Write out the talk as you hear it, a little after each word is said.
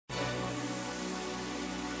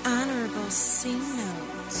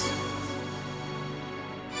C.N.O.T.E.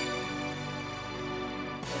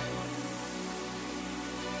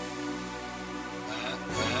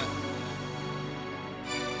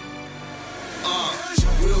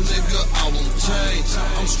 Real nigga, I won't change.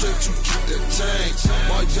 I'm straight to keep that change.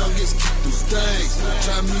 My youngest keep those things.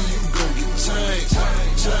 Try me, you gon' get changed.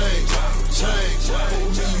 Change, change. For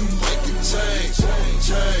me, you might get changed.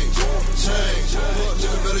 Change, change. But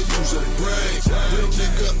nigga better use your brain. Real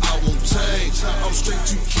nigga, I won't change. I'm straight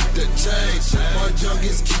to keep that change. My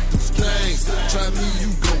youngest keep those things. Try me,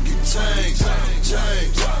 you gon' get changed.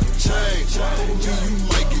 Change, change. For me, you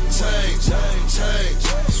might get changed. Change, change.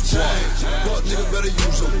 But nigga better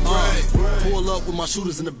use your brain. Pull up with my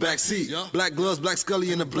shooters in the back seat. Black gloves, black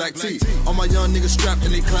Scully in the black tee. All my young niggas strapped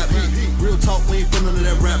and they clap beat. Real talk, we ain't feelin' of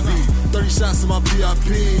that rap beat. 30 shots to my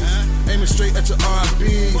VIPs, aiming straight at your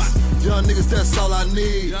RIPs. Young niggas, that's all I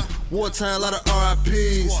need. Wartime, lot of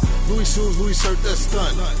RIPs. Louis shoes, Louis shirt, that's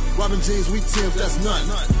stunt. Robin jeans, we Tim's, that's none.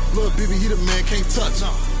 Lil Bibby, he the man, can't touch.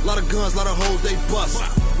 Lot of guns, lot of hoes, they bust.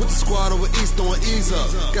 With the squad over east, throwing ease up.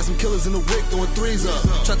 Got some killers in the wick, throwing threes up.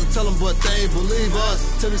 Tried to tell them, but they ain't believe us.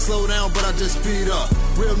 Tell me slow down, but I just speed up.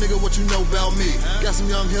 Real nigga, what you know about me? Got some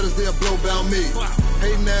young hitters, they'll blow about me.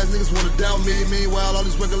 Hating ass niggas wanna doubt me. Meanwhile, all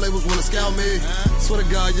these record labels wanna scout me. Swear to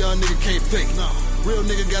God, young nigga can't fake it. Real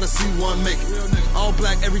nigga gotta see one make it. All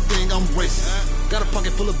black, everything, I'm racist. Got a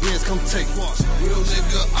pocket full of bins, come take it. Real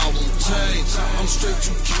nigga, I won't change. I'm straight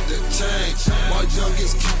to keep that change. My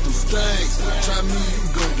youngest keep those things. Try me, you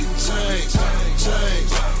gon' get changed. Change,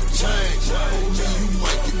 change. For me, you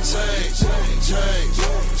might get changed. Change,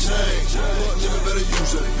 change. But nigga better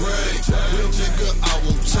use your brain. Real nigga, I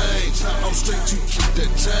won't change. I'm straight to keep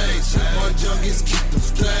that change. My youngest keep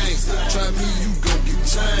those things. Try me, you gon' get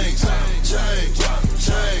changed. Change,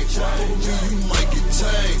 change. For me, you might get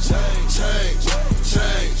changed. Change,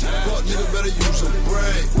 change. But nigga better use your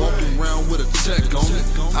brain. Walking around with a check on it.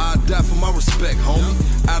 I die for my respect, homie.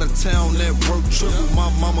 Out of town, that work triple. My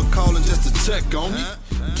mama calling just to check on me.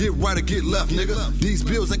 Get right or get left, nigga. These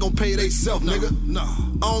bills ain't gon' pay they self, nigga. No,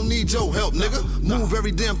 I don't need your help, nigga. Move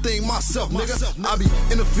every damn thing myself, nigga. I be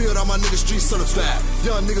in the field, all my niggas street certified.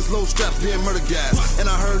 Young niggas low straps being murder gas. And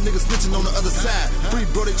I heard niggas snitching on the other side. Free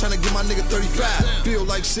bro, they tryna get my nigga 35. Feel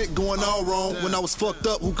like shit going all wrong. When I was fucked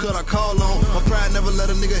up, who could I call on? My pride never let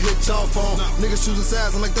a nigga hit y'all phone. Niggas choosing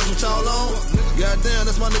sides, I'm like, that's what y'all on? Goddamn,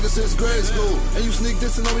 that's my nigga since grade school. And you sneak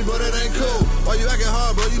dissing on me, bro, that ain't cool. Why you acting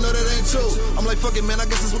hard, bro? You know that ain't true. I'm like, fuck it, man, I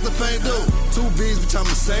guess that's what the fame do. 2 B's, bitch, I'm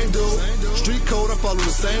the same dude. Street code, I follow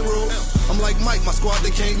the same rules. I'm like Mike, my squad,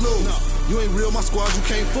 they can't lose. You ain't real, my squad, you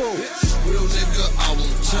can't fool. Real nigga, I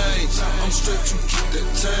won't change. I'm straight to keep that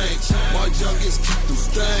change. My youngest keep those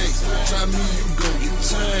things. Try me, you gon' get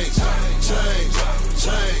changed. Change,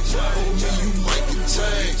 change.